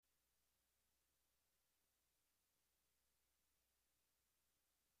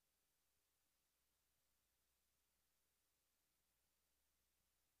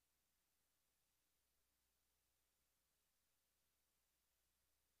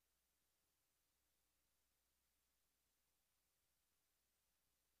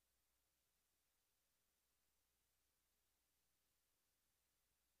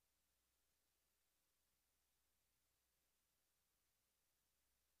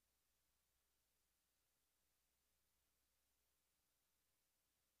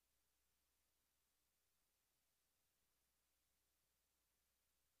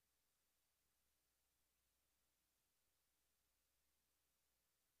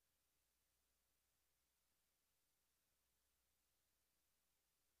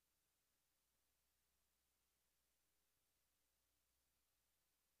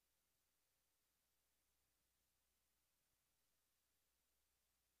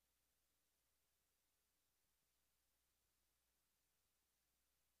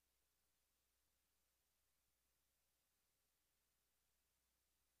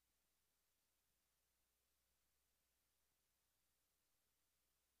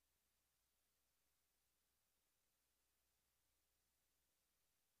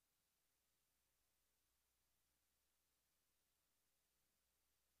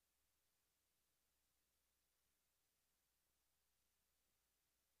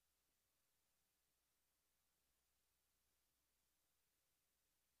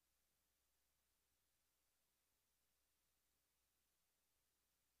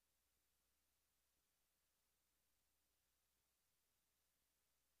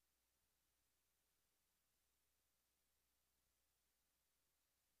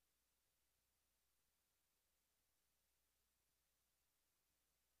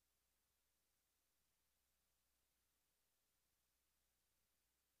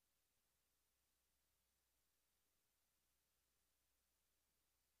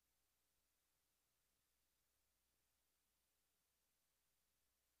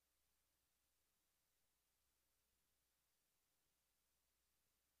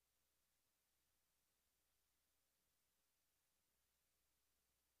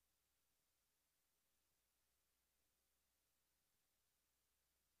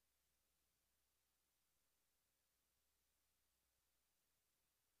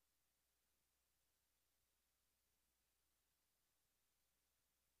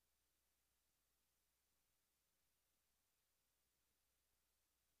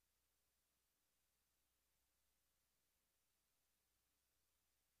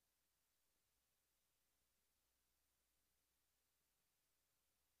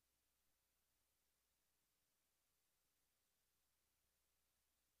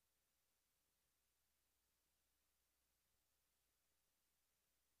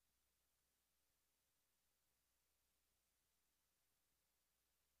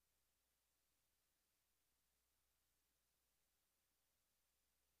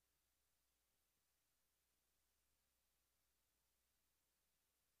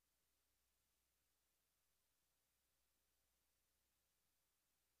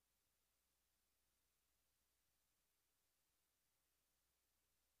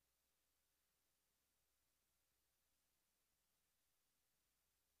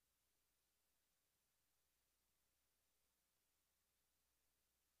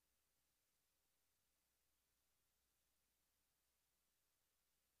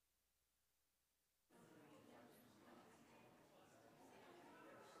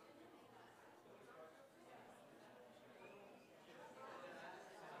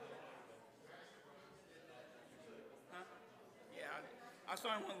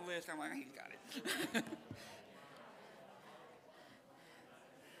on one of the list. I'm like, he's got it.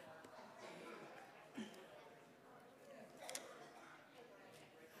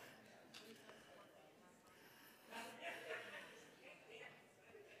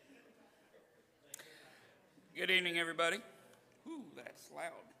 Good evening, everybody. Ooh, that's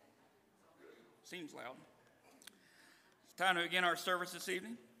loud. Seems loud. It's time to begin our service this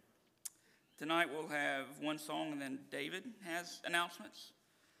evening. Tonight we'll have one song, and then David has announcements.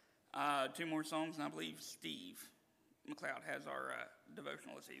 2 more songs, and I believe Steve McLeod has our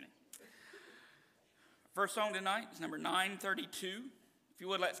devotional this evening. First song tonight is number 932. If you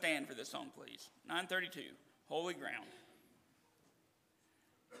would, let's stand for this song, please. 932, Holy Ground.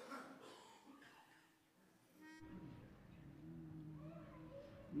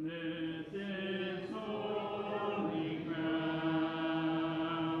 This is holy ground.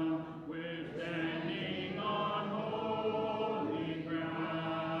 We're standing on holy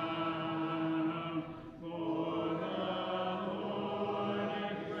ground. For the Lord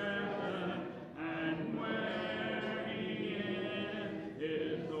is present, and where He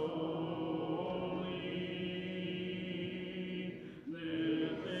is holy.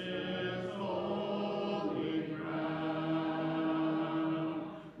 This is holy ground.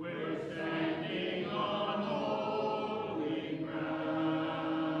 We're standing on holy ground,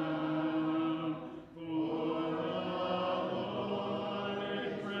 for the Lord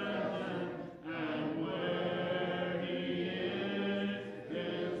is present, and where He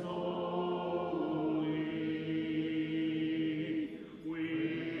is holy. We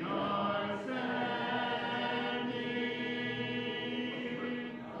are standing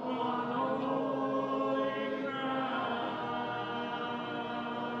on holy ground,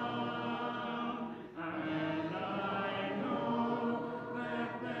 and I know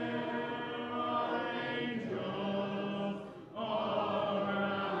that there are angels all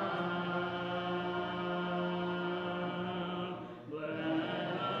around. Let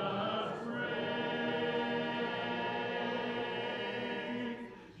us praise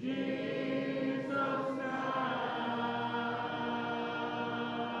Jesus now.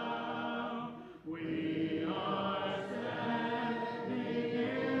 We are standing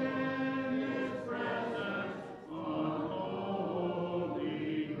in His presence on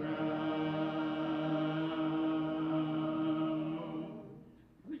holy ground.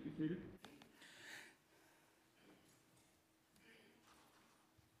 Please be seated.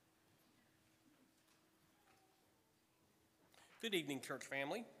 Good evening, church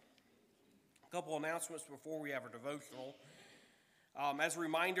family. A couple announcements before we have our devotional. As a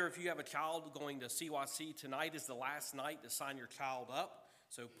reminder, if you have a child going to CYC, tonight is the last night to sign your child up.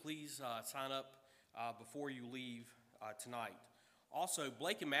 So please sign up before you leave tonight. Also,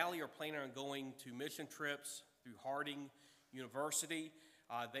 Blake and Mally are planning on going to mission trips through Harding University.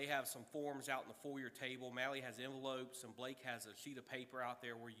 They have some forms out in the foyer table. Mally has envelopes, and Blake has a sheet of paper out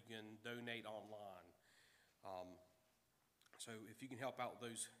there where you can donate online. So if you can help out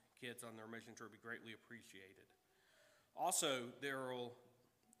those kids on their mission trip, it'd be greatly appreciated. Also,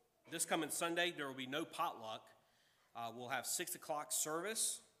 this coming Sunday, there will be no potluck. We'll have 6 o'clock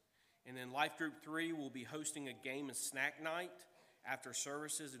service, and then Life Group 3 will be hosting a game and snack night after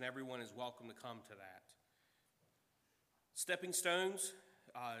services, and everyone is welcome to come to that. Stepping Stones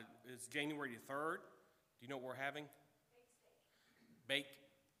is January 3rd. Do you know what we're having? Baked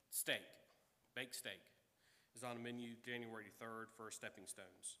steak. Baked steak is on the menu January 3rd for Stepping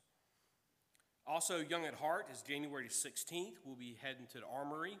Stones. Also, Young at Heart is January 16th. We'll be heading to the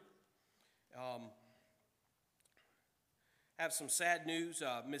Armory. Have some sad news.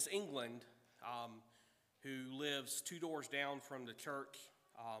 Miss England, who lives 2 doors down from the church,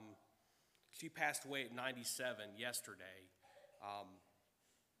 she passed away at 97 yesterday.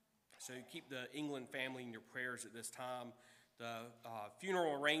 So keep the England family in your prayers at this time. The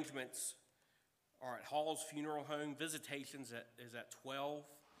funeral arrangements are at Hall's Funeral Home. Visitations is at 12,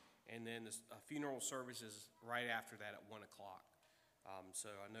 and then the funeral service is right after that at 1 o'clock. So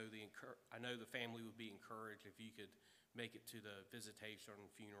I know the family would be encouraged if you could make it to the visitation and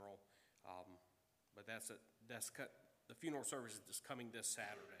funeral. But the funeral service is coming this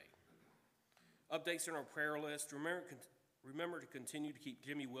Saturday. Updates on our prayer list. Remember to continue to keep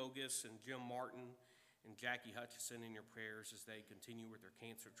Jimmy Wilgus and Jim Martin and Jackie Hutchison in your prayers as they continue with their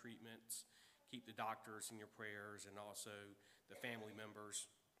cancer treatments. Keep the doctors in your prayers and also the family members.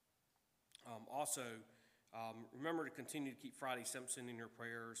 Remember to continue to keep Friday Simpson in your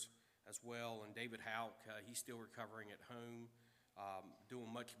prayers as well, and David Houck, he's still recovering at home,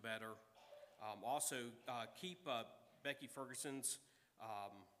 doing much better. Keep Becky Ferguson's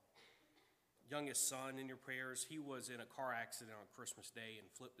youngest son in your prayers. He was in a car accident on Christmas Day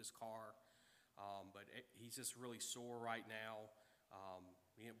and flipped his car, but he's just really sore right now.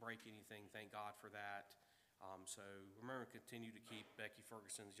 He didn't break anything, thank God for that. So remember to continue to keep Becky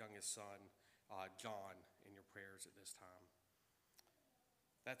Ferguson's youngest son, John, in your prayers at this time.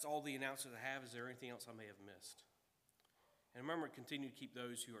 That's all the announcements I have. Is there anything else I may have missed? And remember to continue to keep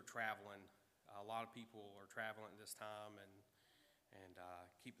those who are traveling. A lot of people are traveling at this time, and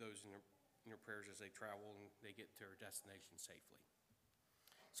keep those in your prayers as they travel and they get to their destination safely.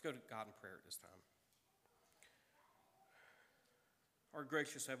 Let's go to God in prayer at this time. Our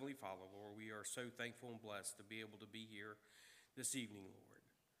gracious Heavenly Father, Lord, we are so thankful and blessed to be able to be here this evening, Lord.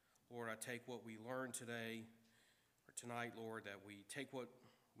 Lord, I take what we learned today or tonight, Lord, that we take what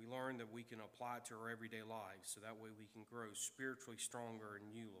we learned that we can apply it to our everyday lives, so that way we can grow spiritually stronger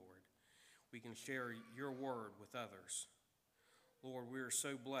in you, Lord. We can share your word with others. Lord, we are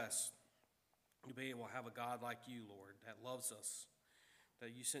so blessed to be able to have a God like you, Lord, that loves us,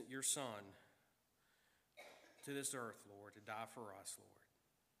 that you sent your Son to this earth, Lord, to die for us, Lord.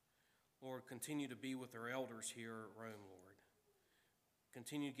 Lord, continue to be with our elders here at Rome, Lord.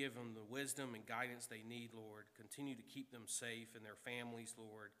 Continue to give them the wisdom and guidance they need, Lord. Continue to keep them safe and their families,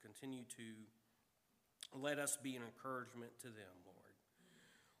 Lord. Continue to let us be an encouragement to them, Lord.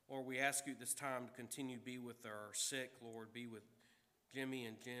 Lord, we ask you this time to continue to be with our sick, Lord. Be with Jimmy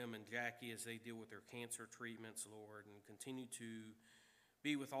and Jim and Jackie as they deal with their cancer treatments, Lord. And continue to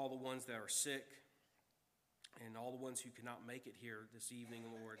be with all the ones that are sick and all the ones who cannot make it here this evening,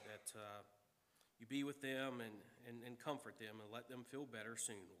 Lord, that you be with them and comfort them and let them feel better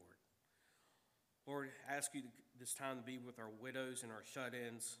soon, Lord. Lord, I ask you this time to be with our widows and our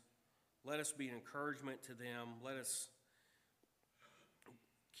shut-ins. Let us be an encouragement to them. Let us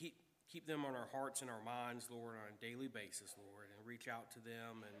keep them on our hearts and our minds, Lord, on a daily basis, Lord, and reach out to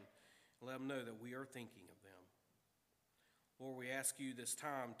them and let them know that we are thinking of them. Lord, we ask you this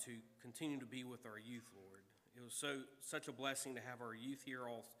time to continue to be with our youth, Lord. It was such a blessing to have our youth here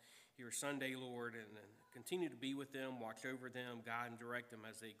Sunday, Lord, and continue to be with them, watch over them, guide and direct them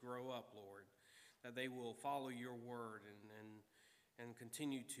as they grow up, Lord, that they will follow your word and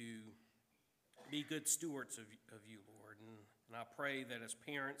continue to be good stewards of you, Lord. And I pray that as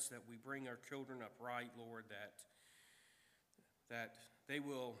parents that we bring our children up right, Lord, that they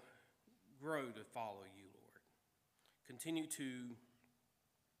will grow to follow you, Lord. Continue to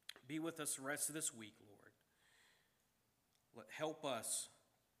be with us the rest of this week, Lord. Help us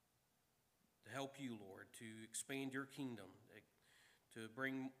to help you, Lord, to expand your kingdom, to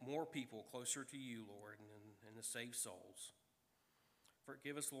bring more people closer to you, Lord, and to save souls.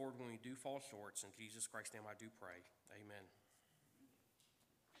 Forgive us, Lord, when we do fall short. In Jesus Christ's name I do pray. Amen.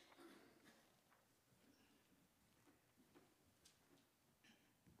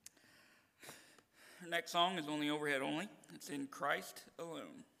 Our next song is on the overhead only. It's In Christ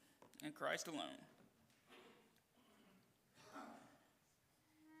Alone. In Christ Alone.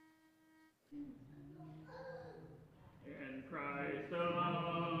 In Christ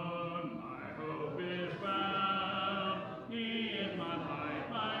alone, my hope is found. He is my life,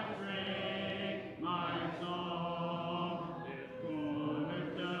 my strength, my song. This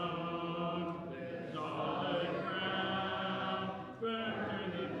cornerstone, this solid ground, firm to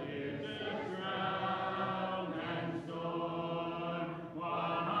the fiercest drought and storm.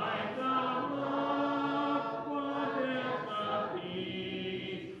 What heights of love, what depths of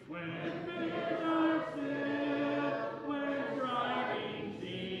peace, when fear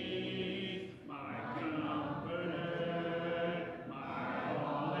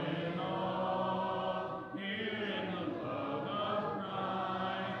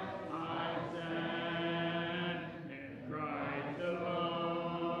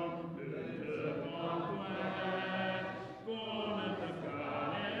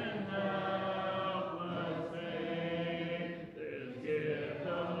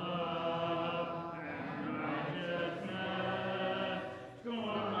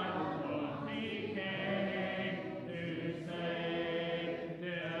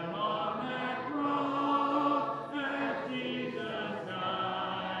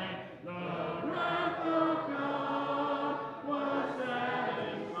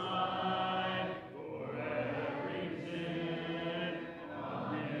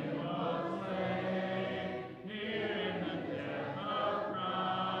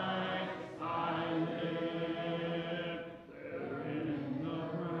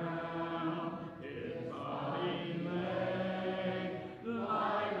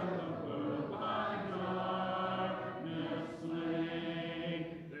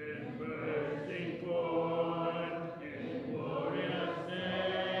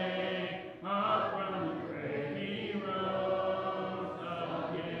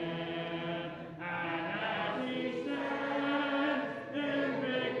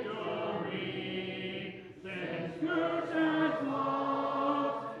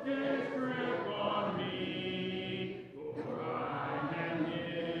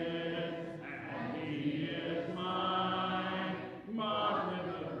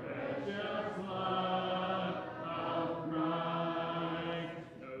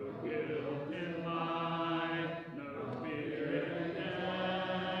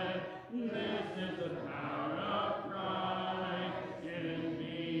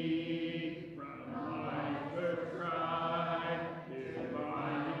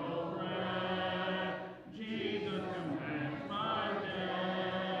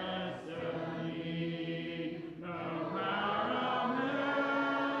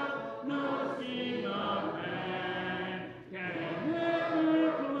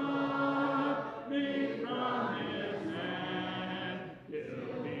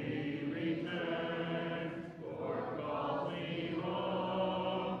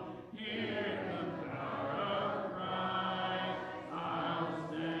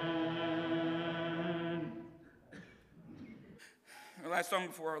Last song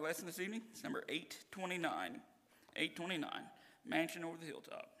before our lesson this evening is number 829. 829, Mansion Over the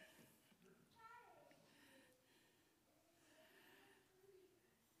Hilltop.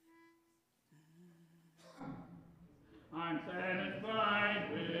 I'm satisfied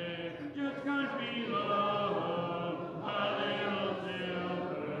with just country love, a little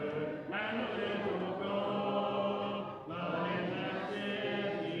silver and a little gold. But in that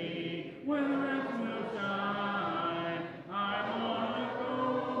city where the rest will shine, I wanna go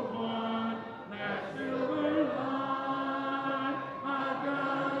on that silver line. I've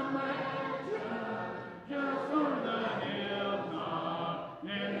got a mansion just on the hilltop in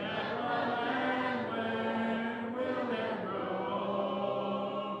that right land where we'll never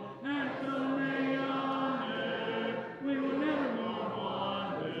grow. And someday yonder we will never more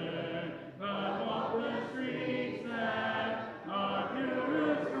wander, but walk the streets that are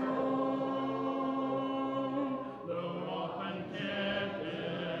purest gold. Though often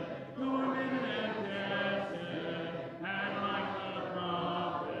tempted, tormented and tested, and like the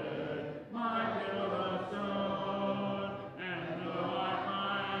prophet, my pillow stone. And though I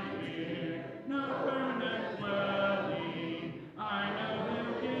find here no permanent dwelling, I know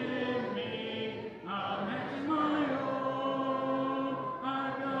He'll give me a mansion my own.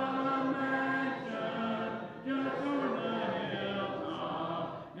 I've got a mansion just on the hilltop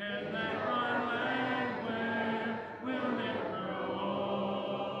in that fine land where we'll never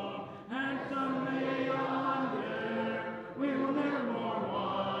grow. And someday yonder we will never more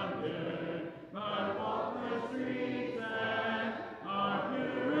wander, but walk the streets that are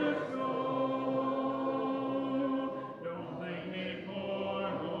purest gold. Don't think me poor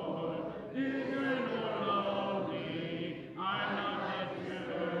or ignorant or lonely. I'm not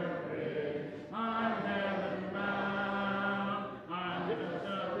discouraged. I'm heaven bound. I'm just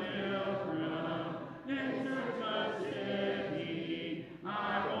a pilgrim in search of city. I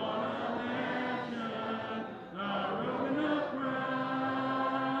want a mansion, a room in the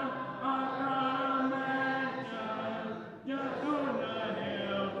ground. I've got a mansion just on the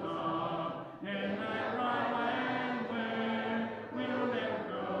hilltop in that right land where we'll never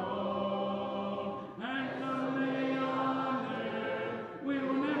grow. And someday yonder we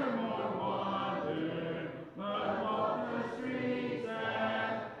will never more wander, but walk the streets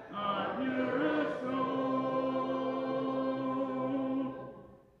that are purest gold.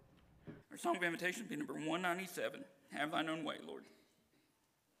 Our song of invitation will be number 197, Have Thine Own Way, Lord.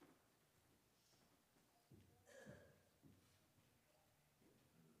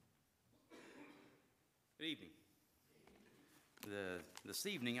 Good evening. This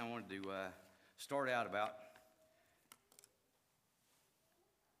evening I wanted to start out about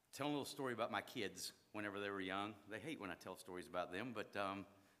telling a little story about my kids whenever they were young. They hate when I tell stories about them, but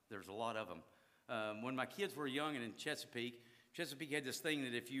there's a lot of them. When my kids were young and in Chesapeake had this thing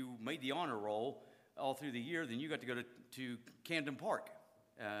that if you made the honor roll all through the year, then you got to go to Camden Park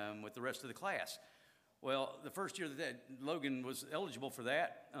with the rest of the class. Well, the first year that Logan was eligible for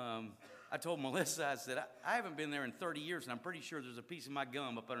that, I told Melissa, I said, I haven't been there in 30 years, and I'm pretty sure there's a piece of my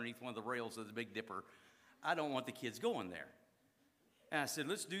gum up underneath one of the rails of the Big Dipper. I don't want the kids going there. And I said,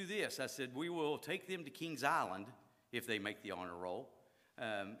 let's do this. I said, we will take them to Kings Island if they make the honor roll.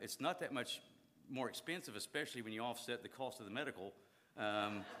 It's not that much more expensive, especially when you offset the cost of the medical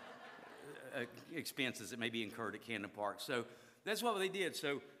expenses that may be incurred at Camden Park. So that's what they did.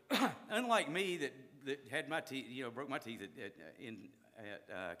 So unlike me that had my teeth, broke my teeth at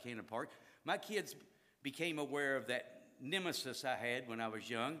Camden Park, my kids became aware of that nemesis I had when I was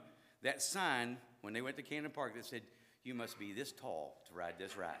young, that sign when they went to Camden Park that said, you must be this tall to ride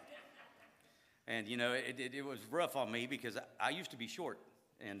this ride. And, it was rough on me because I used to be short.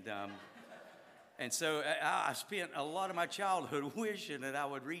 And so I spent a lot of my childhood wishing that I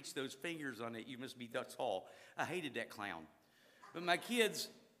would reach those fingers on it. You must be that tall. I hated that clown. But my kids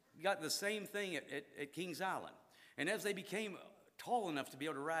got the same thing at Kings Island. And as they became tall enough to be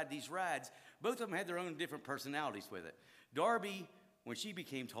able to ride these rides, both of them had their own different personalities with it. Darby, when she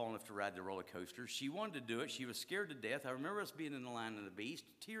became tall enough to ride the roller coaster, she wanted to do it. She was scared to death. I remember us being in the Lion and the Beast,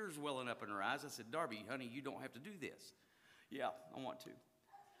 tears welling up in her eyes. I said, Darby, honey, you don't have to do this. Yeah, I want to.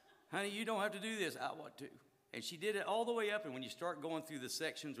 Honey, you don't have to do this. I want to. And she did it all the way up, and when you start going through the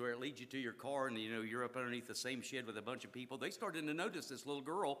sections where it leads you to your car and, you're up underneath the same shed with a bunch of people, they started to notice this little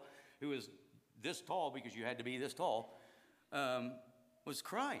girl who was this tall, because you had to be this tall, was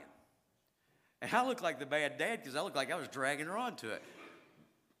crying. And I looked like the bad dad because I looked like I was dragging her onto it.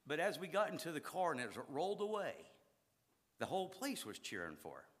 But as we got into the car and as it rolled away, the whole place was cheering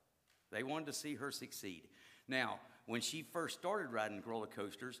for her. They wanted to see her succeed. Now, when she first started riding roller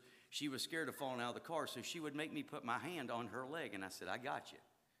coasters, she was scared of falling out of the car, so she would make me put my hand on her leg, and I said, I got you.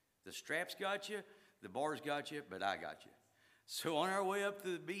 The straps got you, the bars got you, but I got you. So on our way up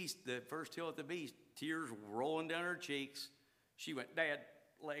to the Beast, the first hill at the Beast, tears rolling down her cheeks, she went, Dad,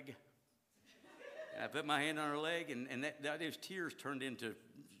 leg. And I put my hand on her leg, and those tears turned into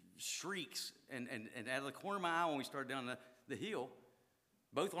shrieks. And out of the corner of my eye when we started down the hill,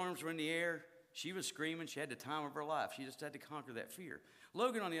 both arms were in the air. She was screaming. She had the time of her life. She just had to conquer that fear.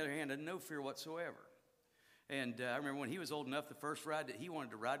 Logan, on the other hand, had no fear whatsoever. And I remember when he was old enough, the first ride that he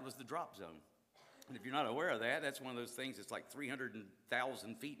wanted to ride was the drop zone. And if you're not aware of that, that's one of those things that's like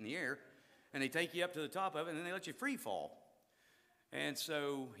 300,000 feet in the air. And they take you up to the top of it, and then they let you free fall. And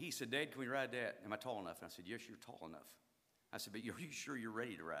so he said, Dad, can we ride that? Am I tall enough? And I said, yes, you're tall enough. I said, but are you sure you're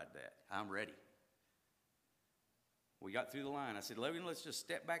ready to ride that? I'm ready. We got through the line. I said, Logan, let's just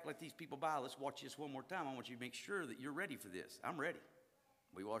step back, let these people by. Let's watch this one more time. I want you to make sure that you're ready for this. I'm ready.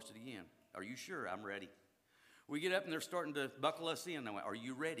 We watched it again. Are you sure? I'm ready. We get up, and they're starting to buckle us in. I went, are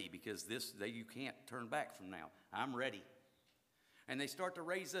you ready? Because you can't turn back from now. I'm ready. And they start to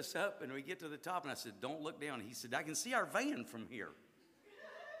raise us up, and we get to the top, and I said, don't look down. He said, I can see our van from here.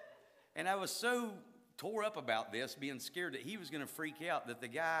 And I was so tore up about this, being scared that he was going to freak out, that the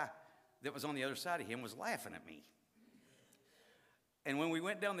guy that was on the other side of him was laughing at me. And when we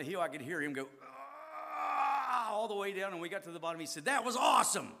went down the hill, I could hear him go, ah, all the way down, and we got to the bottom. He said, that was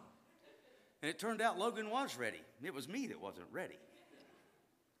awesome. And it turned out Logan was ready. It was me that wasn't ready.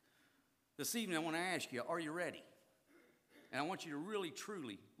 This evening, I want to ask you, are you ready? And I want you to really,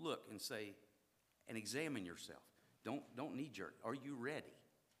 truly look and say, and examine yourself. Don't knee-jerk. Are you ready?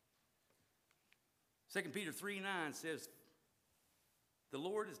 2 Peter 3:9 says, the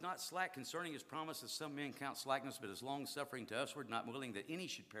Lord is not slack concerning his promise, as some men count slackness, but is long-suffering to usward, not willing that any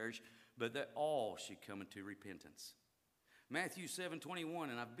should perish, but that all should come into repentance. Matthew 7:21,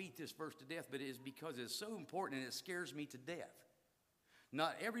 and I beat this verse to death, but it is because it's so important and it scares me to death.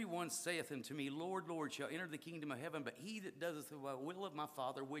 Not everyone saith unto me, Lord, Lord, shall enter the kingdom of heaven, but he that doeth the will of my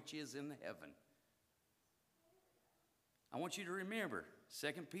Father which is in heaven. I want you to remember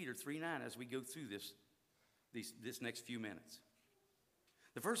 2 Peter 3:9 as we go through this next few minutes.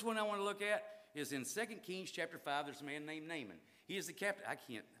 The first one I want to look at is in 2 Kings chapter 5. There's a man named Naaman. He is the captain.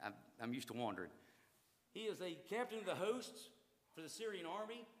 I'm used to wandering. He is a captain of the hosts for the Syrian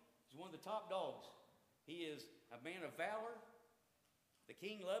army. He's one of the top dogs. He is a man of valor. The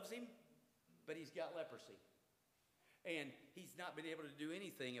king loves him, but he's got leprosy. And he's not been able to do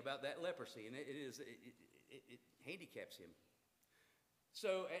anything about that leprosy, and it handicaps him.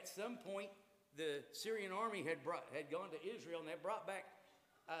 So at some point, the Syrian army had gone to Israel, and they brought back,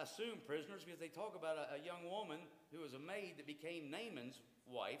 I assume, prisoners, because they talk about a young woman who was a maid that became Naaman's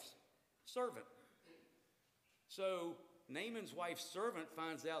wife's servant. So Naaman's wife's servant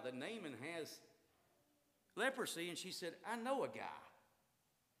finds out that Naaman has leprosy, and she said, I know a guy.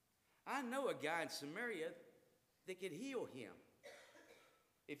 I know a guy in Samaria that could heal him.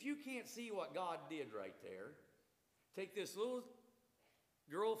 If you can't see what God did right there, take this little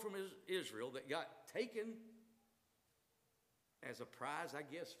girl from Israel that got taken as a prize, I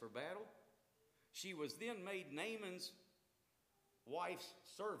guess, for battle. She was then made Naaman's wife's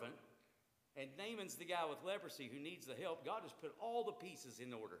servant, and Naaman's the guy with leprosy who needs the help. God has put all the pieces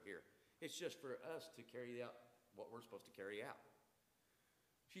in order here. It's just for us to carry out what we're supposed to carry out.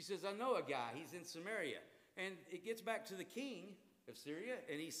 She says, I know a guy. He's in Samaria. And it gets back to the king of Syria,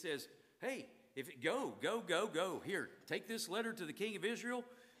 and he says, hey, go. Here, take this letter to the king of Israel.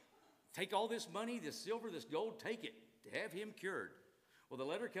 Take all this money, this silver, this gold, take it to have him cured. Well, the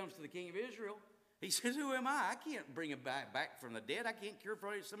letter comes to the king of Israel. He says, who am I? I can't bring him back from the dead. I can't cure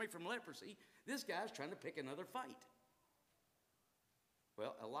somebody from leprosy. This guy's trying to pick another fight.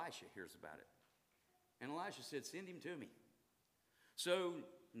 Well, Elisha hears about it. And Elisha said, send him to me. So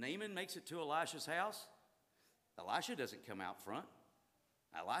Naaman makes it to Elisha's house. Elisha doesn't come out front.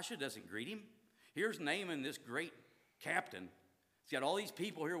 Elisha doesn't greet him. Here's Naaman, this great captain. He's got all these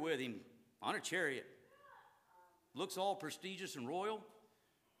people here with him on a chariot. Looks all prestigious and royal.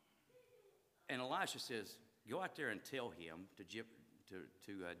 And Elisha says, go out there and tell him to dip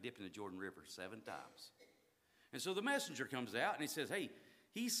in the Jordan River 7 times. And so the messenger comes out and he says, hey,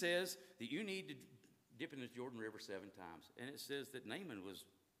 he says that you need to dip in the Jordan River 7 times. And it says that Naaman was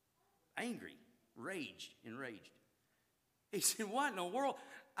angry, enraged. He said, what in the world?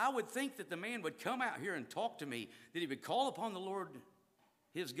 I would think that the man would come out here and talk to me, that he would call upon the Lord,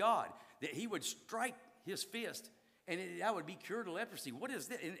 his God, that he would strike his fist, and I would be cured of leprosy. What is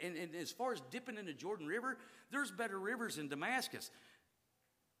that? And as far as dipping in the Jordan River, there's better rivers in Damascus.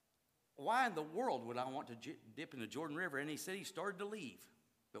 why in the world would I want to dip in the Jordan River? And he said he started to leave.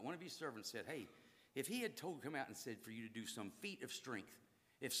 But one of his servants said, hey, if he had come out and said for you to do some feat of strength,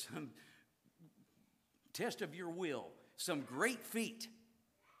 if some test of your will, some great feat,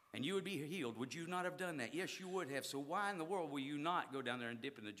 and you would be healed, would you not have done that? Yes, you would have. So why in the world will you not go down there and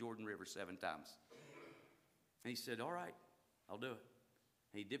dip in the Jordan River 7 times? And he said, all right, I'll do it.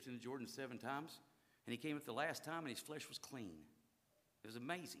 And he dipped in the Jordan 7 times, and he came up the last time, and his flesh was clean. It was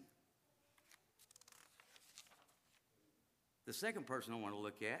amazing. The second person I want to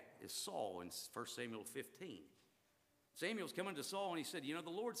look at is Saul in 1 Samuel 15. Samuel's coming to Saul and he said, you know, the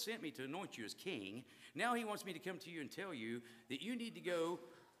Lord sent me to anoint you as king. Now he wants me to come to you and tell you that you need to go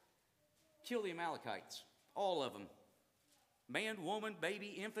kill the Amalekites, all of them. Man, woman, baby,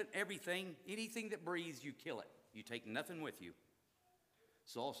 infant, everything, anything that breathes, you kill it. You take nothing with you.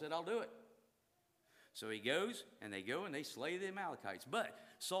 Saul said, I'll do it. So he goes, and they slay the Amalekites. But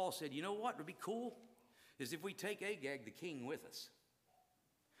Saul said, you know what would be cool? Is if we take Agag the king with us.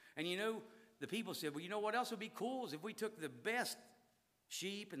 And you know, the people said, well, you know what else would be cool? Is if we took the best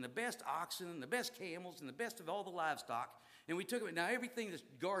sheep and the best oxen and the best camels and the best of all the livestock, and we took it. Now, everything that's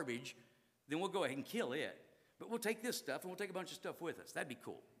garbage, then we'll go ahead and kill it. But we'll take this stuff, and we'll take a bunch of stuff with us. That'd be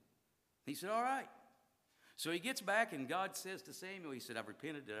cool. He said, all right. So he gets back, and God says to Samuel, he said, I've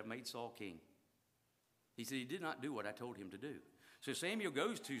repented that I've made Saul king. He said, he did not do what I told him to do. So Samuel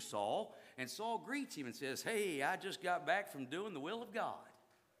goes to Saul, and Saul greets him and says, hey, I just got back from doing the will of God.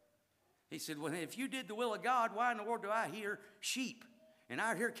 He said, well, if you did the will of God, why in the world do I hear sheep and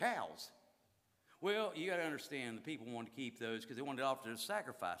I hear cows? Well, you got to understand, the people wanted to keep those because they wanted to offer a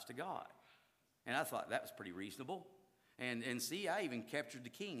sacrifice to God. And I thought that was pretty reasonable. And see, I even captured the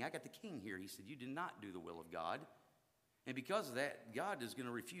king. I got the king here. He said, you did not do the will of God. And because of that, God is going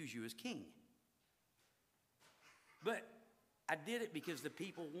to refuse you as king. But I did it because the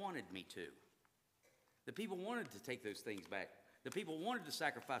people wanted me to. The people wanted to take those things back. The people wanted to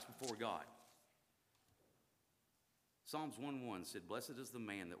sacrifice before God. Psalms 1:1 said, blessed is the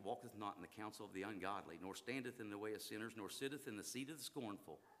man that walketh not in the counsel of the ungodly, nor standeth in the way of sinners, nor sitteth in the seat of the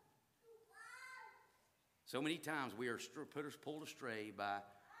scornful. So many times we are pulled astray by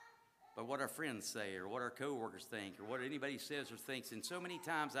what our friends say or what our coworkers think or what anybody says or thinks. And so many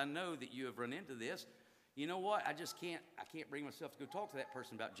times I know that you have run into this. You know what? I can't bring myself to go talk to that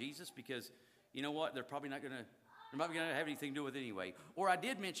person about Jesus because you know what? They're probably not going to have anything to do with it anyway. Or I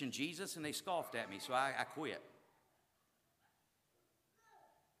did mention Jesus and they scoffed at me, so I quit.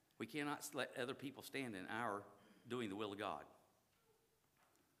 We cannot let other people stand in our doing the will of God.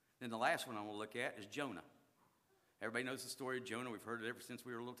 Then the last one I want to look at is Jonah. Everybody knows the story of Jonah. We've heard it ever since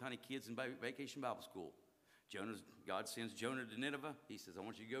we were little tiny kids in vacation Bible school. God sends Jonah to Nineveh. He says, I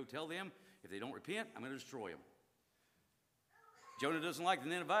want you to go tell them, if they don't repent, I'm going to destroy them. Jonah doesn't like the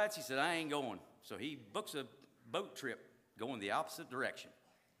Ninevites. He said, I ain't going. So he books a boat trip going the opposite direction.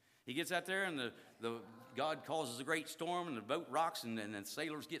 He gets out there and God causes a great storm and the boat rocks and the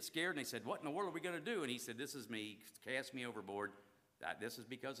sailors get scared and they said, what in the world are we going to do? And he said, this is me. Cast me overboard. This is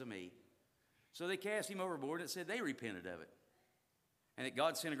because of me. So they cast him overboard and it said they repented of it. And that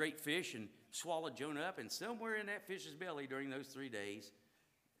God sent a great fish and swallowed Jonah up. And somewhere in that fish's belly during those 3 days,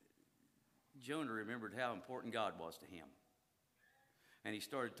 Jonah remembered how important God was to him. And he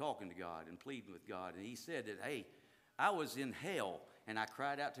started talking to God and pleading with God. And he said that, hey, I was in hell and I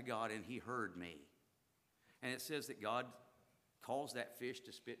cried out to God and he heard me. And it says that God caused that fish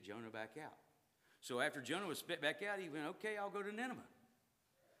to spit Jonah back out. So after Jonah was spit back out, he went, okay, I'll go to Nineveh.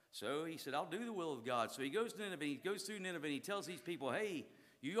 So he said, I'll do the will of God. So he goes to Nineveh, and he goes through Nineveh, and he tells these people, hey,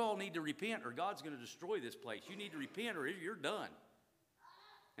 you all need to repent or God's going to destroy this place. You need to repent or you're done.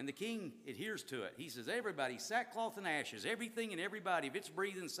 And the king adheres to it. He says, everybody, sackcloth and ashes, everything and everybody, if it's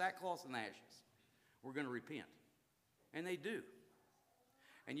breathing sackcloth and ashes, we're going to repent. And they do.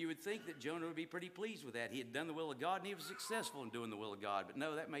 And you would think that Jonah would be pretty pleased with that. He had done the will of God, and he was successful in doing the will of God. But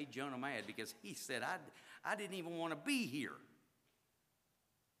no, that made Jonah mad because he said, I didn't even want to be here.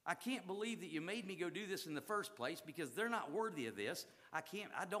 I can't believe that you made me go do this in the first place because they're not worthy of this. I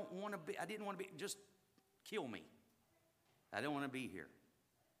didn't want to be, just kill me. I don't want to be here.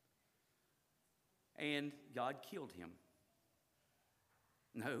 And God killed him.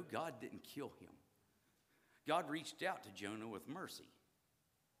 No, God didn't kill him. God reached out to Jonah with mercy.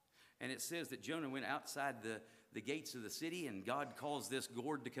 And it says that Jonah went outside the gates of the city, and God caused this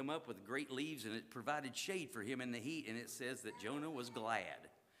gourd to come up with great leaves, and it provided shade for him in the heat. And it says that Jonah was glad,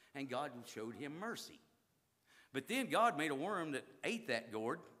 and God showed him mercy. But then God made a worm that ate that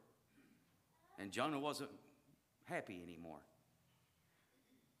gourd, and Jonah wasn't happy anymore.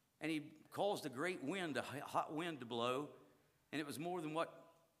 And he caused a great wind, a hot wind to blow, and it was more than what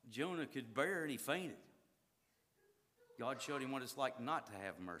Jonah could bear, and he fainted. God showed him what it's like not to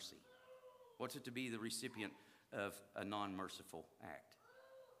have mercy. What's it to be the recipient of a non-merciful act?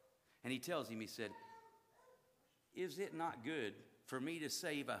 And he tells him, he said, is it not good for me to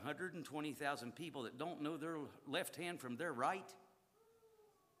save 120,000 people that don't know their left hand from their right?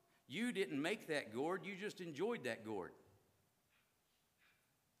 You didn't make that gourd, you just enjoyed that gourd.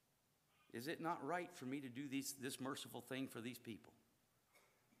 Is it not right for me to do this merciful thing for these people?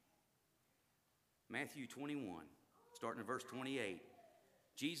 Matthew 21, starting in verse 28.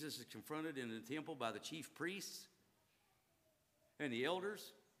 Jesus is confronted in the temple by the chief priests and the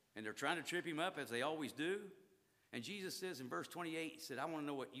elders, and they're trying to trip him up as they always do. And Jesus says in verse 28, he said, I want to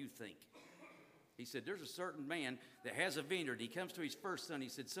know what you think. He said, there's a certain man that has a vineyard. He comes to his first son. He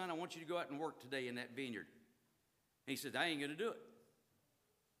said, son, I want you to go out and work today in that vineyard. And he said, I ain't going to do it.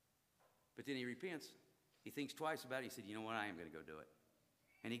 But then he repents. He thinks twice about it. He said, you know what? I am going to go do it.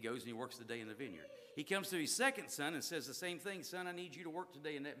 And he goes and he works the day in the vineyard. He comes to his second son and says the same thing. Son, I need you to work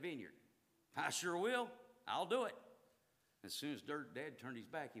today in that vineyard. I sure will. I'll do it. As soon as Dad turned his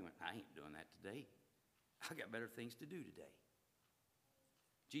back, he went, I ain't doing that today. I got better things to do today.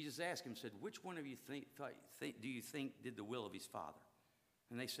 Jesus asked him, said, which one of you do you think did the will of his father?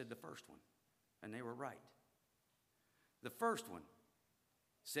 And they said the first one. And they were right. The first one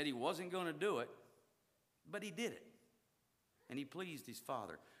said he wasn't going to do it, but he did it. And he pleased his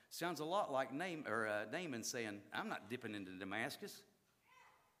father. Sounds a lot like Naaman saying, I'm not dipping into Damascus.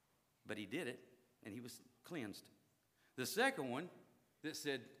 But he did it, and he was cleansed. The second one that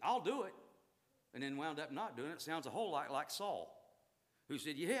said, I'll do it, and then wound up not doing it, sounds a whole lot like Saul, who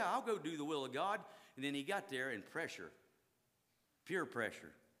said, yeah, I'll go do the will of God. And then he got there, and pressure, peer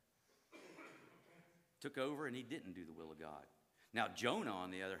pressure, took over, and he didn't do the will of God. Now, Jonah,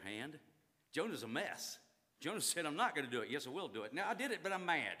 on the other hand, Jonah's a mess. Jonah said, I'm not going to do it. Yes, I will do it. Now, I did it, but I'm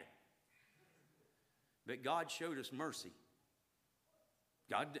mad. But God showed us mercy.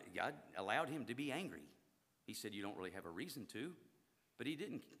 God allowed him to be angry. He said, you don't really have a reason to. But he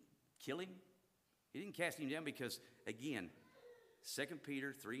didn't kill him. He didn't cast him down because, again, 2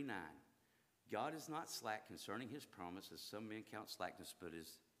 Peter 3:9, God is not slack concerning his promise, as some men count slackness, but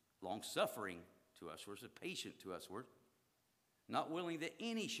is long-suffering to us, or is patient to us, not willing that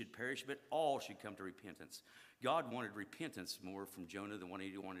any should perish, but all should come to repentance. God wanted repentance more from Jonah than what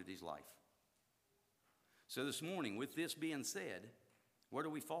he wanted his life. So this morning, with this being said, where do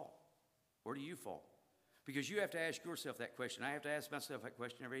we fall? Where do you fall? Because you have to ask yourself that question. I have to ask myself that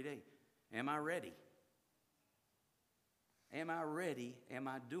question every day. Am I ready? Am I ready? Am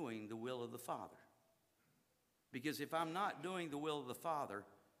I doing the will of the Father? Because if I'm not doing the will of the Father,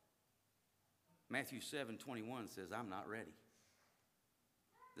 Matthew 7:21 says, I'm not ready.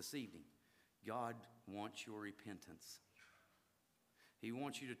 This evening, God wants your repentance. He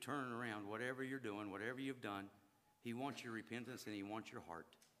wants you to turn around whatever you're doing, whatever you've done. He wants your repentance and he wants your heart.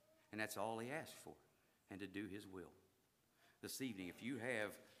 And that's all he asks for, and to do his will. This evening, if you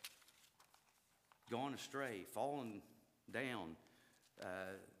have gone astray, fallen down,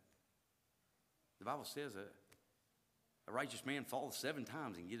 the Bible says a righteous man falls 7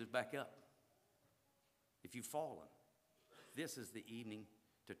 times and gets back up. If you've fallen, this is the evening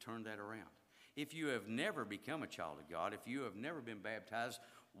to turn that around. If you have never become a child of God, if you have never been baptized,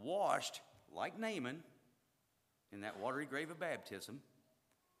 washed like Naaman in that watery grave of baptism,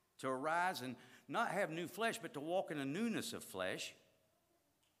 to arise and not have new flesh, but to walk in a newness of flesh,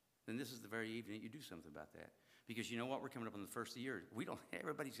 then this is the very evening that you do something about that. Because you know what? We're coming up on the first of the year.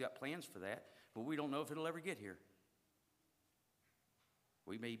 Everybody's got plans for that, but we don't know if it'll ever get here.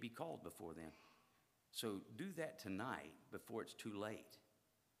 We may be called before then. So do that tonight before it's too late.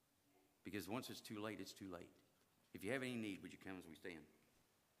 Because once it's too late, it's too late. If you have any need, would you come as we stand?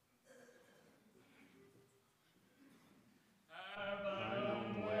 Have thine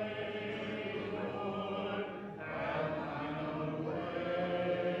own way, Lord, have thine own way.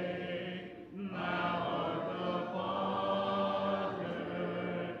 Thou art the potter,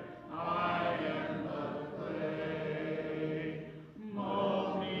 I am the clay.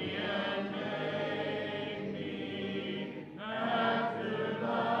 Mold me and make me after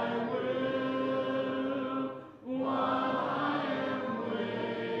thy will, while I am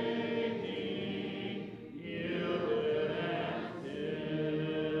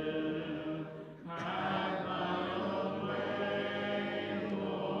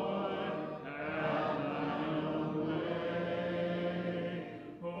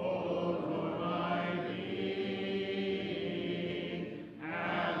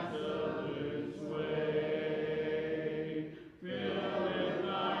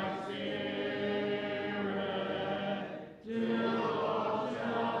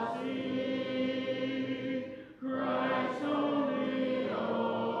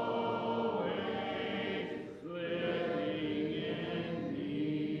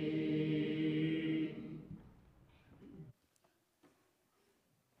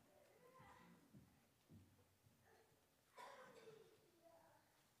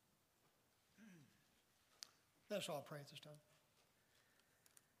Let us all pray at this time.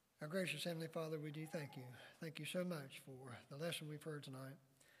 Our gracious Heavenly Father, we do thank you. Thank you so much for the lesson we've heard tonight.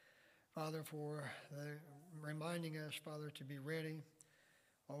 Father, for reminding us, Father, to be ready,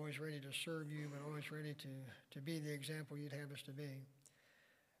 always ready to serve you, but always ready to be the example you'd have us to be.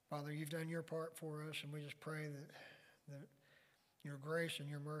 Father, you've done your part for us, and we just pray that your grace and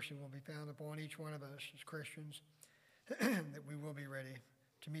your mercy will be found upon each one of us as Christians, that we will be ready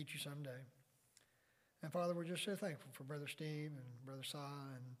to meet you someday. And Father, we're just so thankful for Brother Steve and Brother Si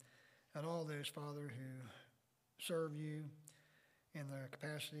and all those, Father, who serve you in the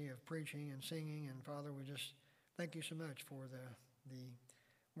capacity of preaching and singing. And Father, we just thank you so much for the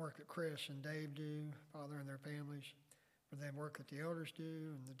work that Chris and Dave do, Father, and their families, for the work that the elders do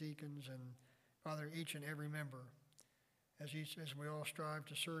and the deacons, and Father, each and every member, as we all strive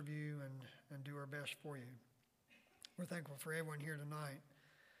to serve you and do our best for you. We're thankful for everyone here tonight.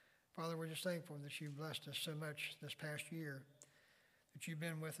 Father, we're just thankful that you've blessed us so much this past year, that you've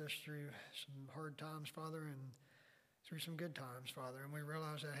been with us through some hard times, Father, and through some good times, Father. And we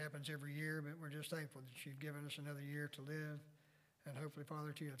realize that happens every year, but we're just thankful that you've given us another year to live, and hopefully,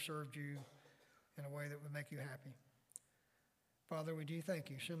 Father, to have served you in a way that would make you happy. Father, we do thank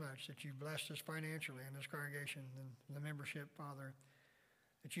you so much that you've blessed us financially in this congregation and the membership, Father,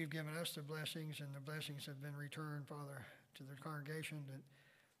 that you've given us the blessings, and the blessings have been returned, Father, to the congregation, that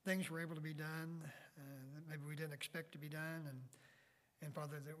things were able to be done that maybe we didn't expect to be done, and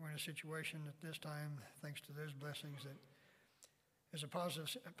Father, that we're in a situation at this time, thanks to those blessings, that is a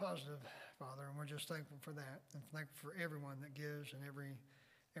positive, Father, and we're just thankful for that, and thankful for everyone that gives and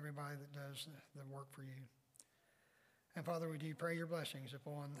everybody that does the work for you. And Father, we do pray your blessings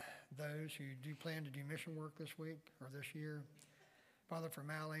upon those who do plan to do mission work this week or this year. Father, for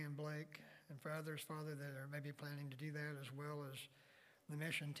Mally and Blake, and for others, Father, that are maybe planning to do that, as well as the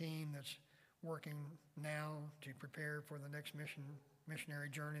mission team that's working now to prepare for the next missionary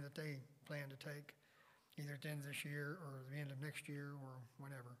journey that they plan to take, either at the end of this year or the end of next year or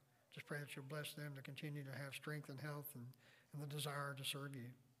whenever. Just pray that you'll bless them to continue to have strength and health and the desire to serve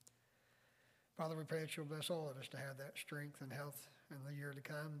you. Father, we pray that you'll bless all of us to have that strength and health in the year to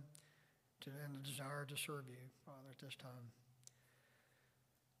come, and the desire to serve you, Father, at this time.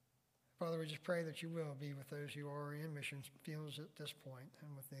 Father, we just pray that you will be with those who are in mission fields at this point, and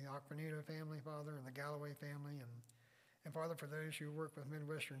with the Aquanito family, Father, and the Galloway family, and Father, for those who work with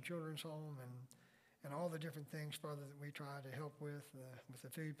Midwestern Children's Home and all the different things, Father, that we try to help with the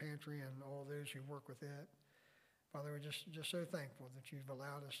food pantry and all those who work with it. Father, we're just so thankful that you've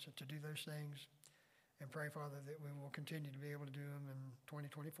allowed us to do those things, and pray, Father, that we will continue to be able to do them in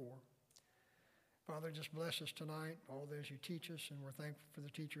 2024. Father, just bless us tonight, all those who teach us, and we're thankful for the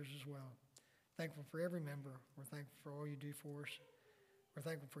teachers as well. Thankful for every member. We're thankful for all you do for us. We're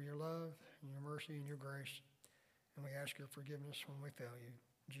thankful for your love and your mercy and your grace, and we ask your forgiveness when we fail you.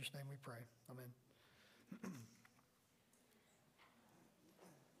 In Jesus' name we pray. Amen.